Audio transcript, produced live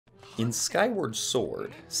In Skyward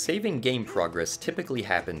Sword, saving game progress typically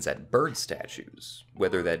happens at bird statues,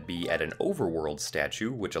 whether that be at an overworld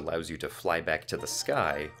statue which allows you to fly back to the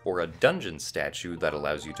sky, or a dungeon statue that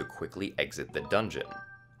allows you to quickly exit the dungeon.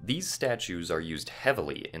 These statues are used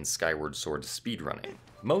heavily in Skyward Sword speedrunning,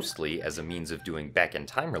 mostly as a means of doing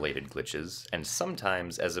back-in-time related glitches, and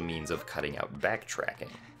sometimes as a means of cutting out backtracking.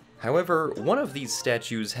 However, one of these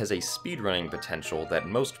statues has a speedrunning potential that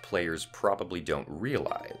most players probably don't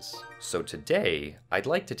realize. So today, I'd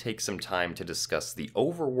like to take some time to discuss the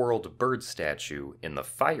overworld bird statue in the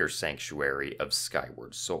Fire Sanctuary of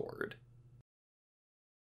Skyward Sword.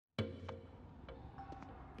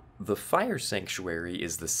 The Fire Sanctuary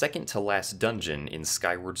is the second to last dungeon in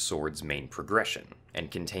Skyward Sword's main progression,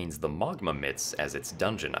 and contains the Magma Mitts as its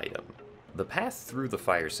dungeon item. The path through the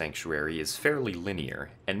Fire Sanctuary is fairly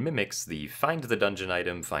linear, and mimics the find the dungeon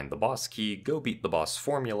item, find the boss key, go beat the boss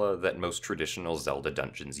formula that most traditional Zelda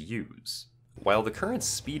dungeons use. While the current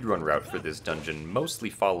speedrun route for this dungeon mostly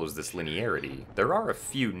follows this linearity, there are a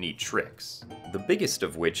few neat tricks. The biggest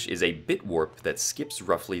of which is a bit warp that skips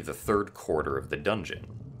roughly the third quarter of the dungeon.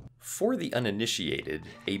 For the uninitiated,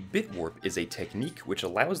 a bit warp is a technique which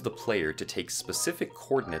allows the player to take specific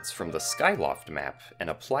coordinates from the Skyloft map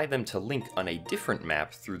and apply them to Link on a different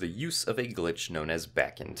map through the use of a glitch known as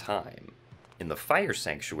back in time. In the Fire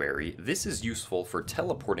Sanctuary, this is useful for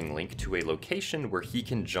teleporting Link to a location where he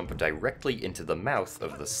can jump directly into the mouth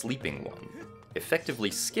of the Sleeping One,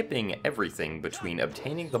 effectively skipping everything between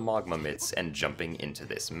obtaining the Magma Mitts and jumping into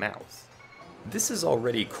this mouth. This is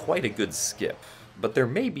already quite a good skip, but there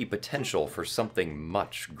may be potential for something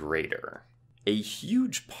much greater. A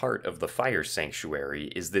huge part of the Fire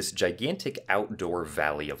Sanctuary is this gigantic outdoor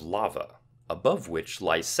valley of lava, above which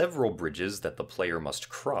lie several bridges that the player must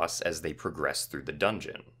cross as they progress through the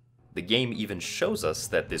dungeon. The game even shows us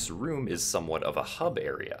that this room is somewhat of a hub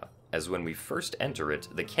area, as when we first enter it,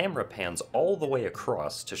 the camera pans all the way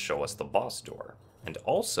across to show us the boss door, and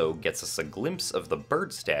also gets us a glimpse of the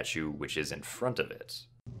bird statue which is in front of it.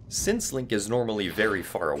 Since Link is normally very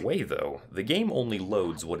far away though, the game only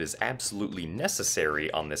loads what is absolutely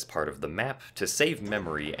necessary on this part of the map to save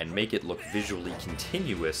memory and make it look visually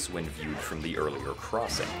continuous when viewed from the earlier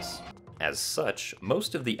crossings. As such,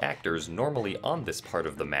 most of the actors normally on this part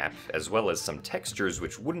of the map, as well as some textures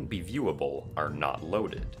which wouldn't be viewable, are not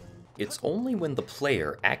loaded. It's only when the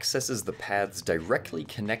player accesses the paths directly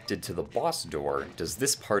connected to the boss door does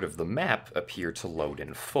this part of the map appear to load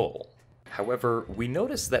in full. However, we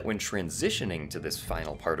notice that when transitioning to this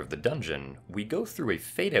final part of the dungeon, we go through a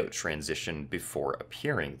fade-out transition before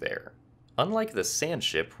appearing there. Unlike the sand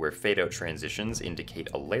ship, where fade-out transitions indicate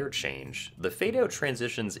a layer change, the fade-out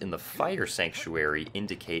transitions in the Fire Sanctuary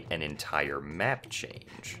indicate an entire map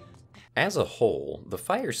change. As a whole, the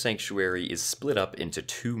Fire Sanctuary is split up into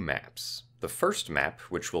two maps. The first map,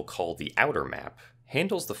 which we'll call the Outer Map,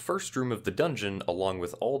 handles the first room of the dungeon along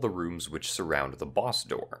with all the rooms which surround the boss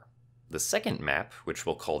door. The second map, which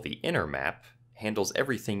we'll call the Inner Map, handles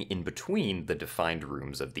everything in between the defined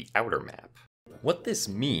rooms of the Outer Map. What this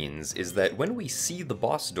means is that when we see the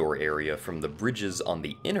boss door area from the bridges on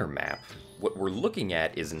the Inner Map, what we're looking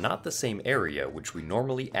at is not the same area which we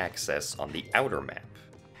normally access on the Outer Map.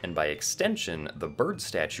 And by extension, the bird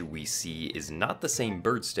statue we see is not the same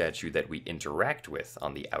bird statue that we interact with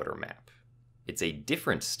on the Outer Map. It's a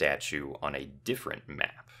different statue on a different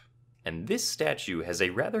map. And this statue has a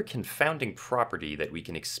rather confounding property that we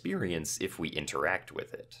can experience if we interact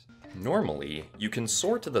with it. Normally, you can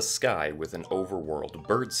soar to the sky with an overworld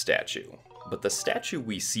bird statue, but the statue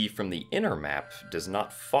we see from the Inner Map does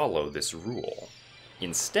not follow this rule.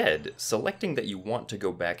 Instead, selecting that you want to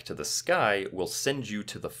go back to the sky will send you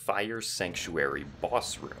to the Fire Sanctuary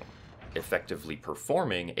boss room, effectively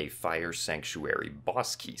performing a Fire Sanctuary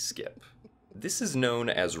boss key skip. This is known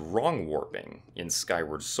as wrong warping in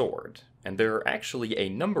Skyward Sword, and there are actually a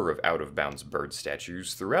number of out-of-bounds bird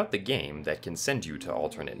statues throughout the game that can send you to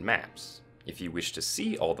alternate maps. If you wish to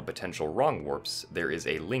see all the potential wrong warps, there is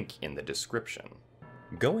a link in the description.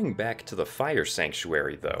 Going back to the Fire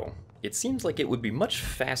Sanctuary though, it seems like it would be much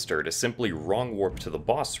faster to simply wrong warp to the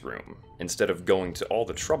boss room, instead of going to all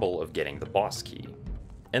the trouble of getting the boss key.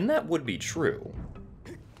 And that would be true,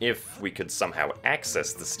 if we could somehow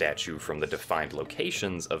access the statue from the defined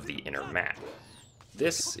locations of the Inner Map.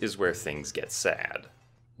 This is where things get sad.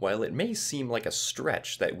 While it may seem like a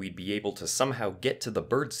stretch that we'd be able to somehow get to the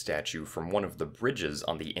bird statue from one of the bridges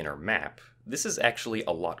on the Inner Map, this is actually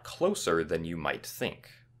a lot closer than you might think.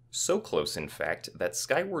 So close, in fact, that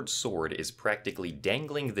Skyward Sword is practically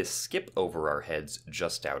dangling this skip over our heads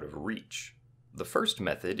just out of reach. The first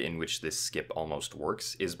method in which this skip almost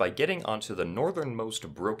works is by getting onto the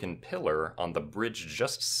northernmost broken pillar on the bridge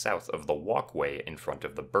just south of the walkway in front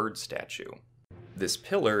of the bird statue. This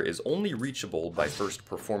pillar is only reachable by first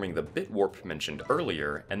performing the bit warp mentioned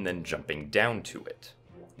earlier and then jumping down to it.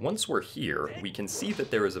 Once we're here, we can see that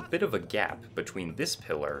there is a bit of a gap between this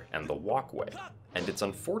pillar and the walkway, and it's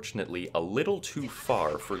unfortunately a little too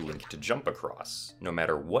far for Link to jump across, no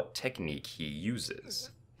matter what technique he uses.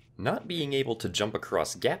 Not being able to jump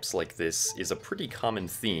across gaps like this is a pretty common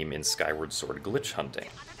theme in Skyward Sword glitch hunting,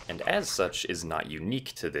 and as such is not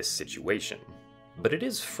unique to this situation. But it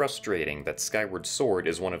is frustrating that Skyward Sword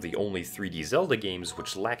is one of the only 3D Zelda games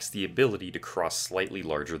which lacks the ability to cross slightly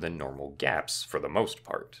larger than normal gaps, for the most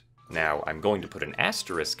part. Now, I'm going to put an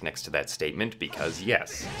asterisk next to that statement because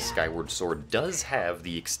yes, Skyward Sword does have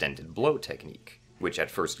the extended blow technique, which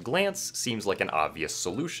at first glance seems like an obvious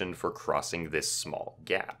solution for crossing this small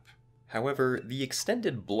gap. However, the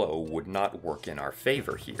extended blow would not work in our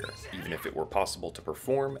favor here, even if it were possible to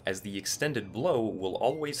perform, as the extended blow will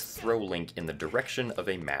always throw Link in the direction of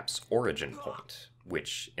a map's origin point,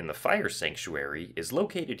 which, in the Fire Sanctuary, is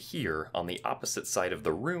located here on the opposite side of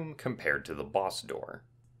the room compared to the boss door.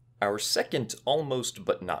 Our second almost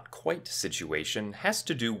but not quite situation has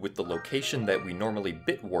to do with the location that we normally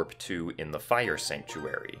bit warp to in the Fire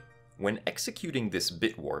Sanctuary. When executing this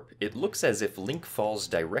bit warp, it looks as if Link falls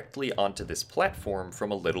directly onto this platform from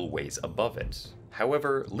a little ways above it.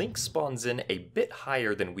 However, Link spawns in a bit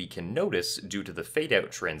higher than we can notice due to the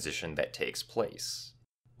fade-out transition that takes place.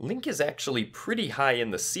 Link is actually pretty high in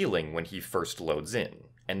the ceiling when he first loads in,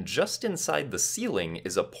 and just inside the ceiling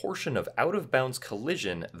is a portion of out-of-bounds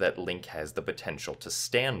collision that Link has the potential to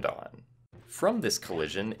stand on. From this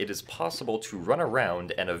collision, it is possible to run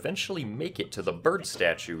around and eventually make it to the bird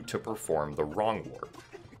statue to perform the wrong warp.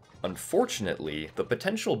 Unfortunately, the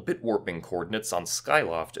potential bit warping coordinates on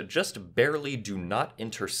Skyloft just barely do not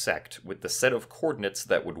intersect with the set of coordinates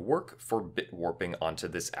that would work for bit warping onto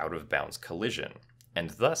this out-of-bounds collision, and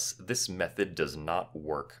thus this method does not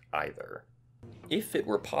work either. If it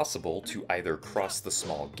were possible to either cross the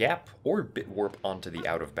small gap or bit warp onto the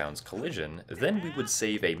out-of-bounds collision, then we would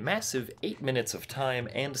save a massive 8 minutes of time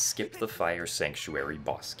and skip the Fire Sanctuary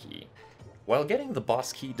boss key. While getting the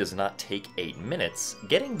boss key does not take 8 minutes,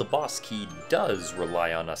 getting the boss key does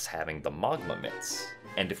rely on us having the magma mitts.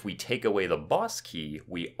 And if we take away the boss key,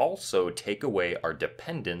 we also take away our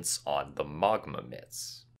dependence on the magma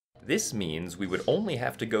mitts. This means we would only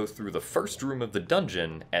have to go through the first room of the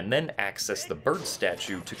dungeon and then access the bird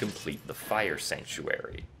statue to complete the Fire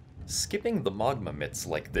Sanctuary. Skipping the magma mitts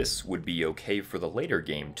like this would be okay for the later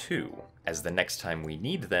game too, as the next time we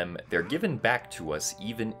need them, they're given back to us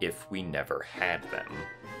even if we never had them.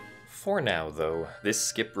 For now though, this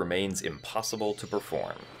skip remains impossible to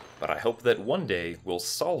perform, but I hope that one day we'll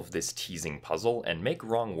solve this teasing puzzle and make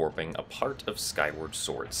wrong warping a part of Skyward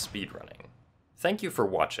Sword speedrunning. Thank you for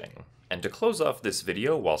watching, and to close off this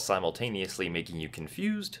video while simultaneously making you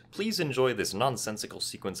confused, please enjoy this nonsensical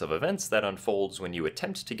sequence of events that unfolds when you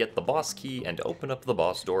attempt to get the boss key and open up the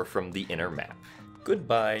boss door from the inner map.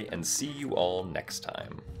 Goodbye, and see you all next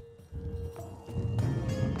time.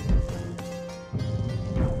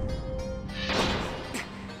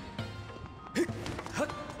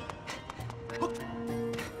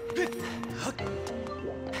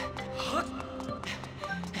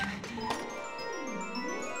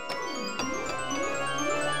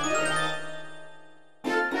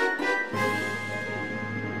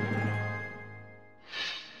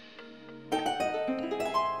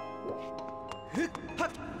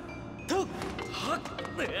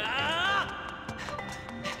 Ah!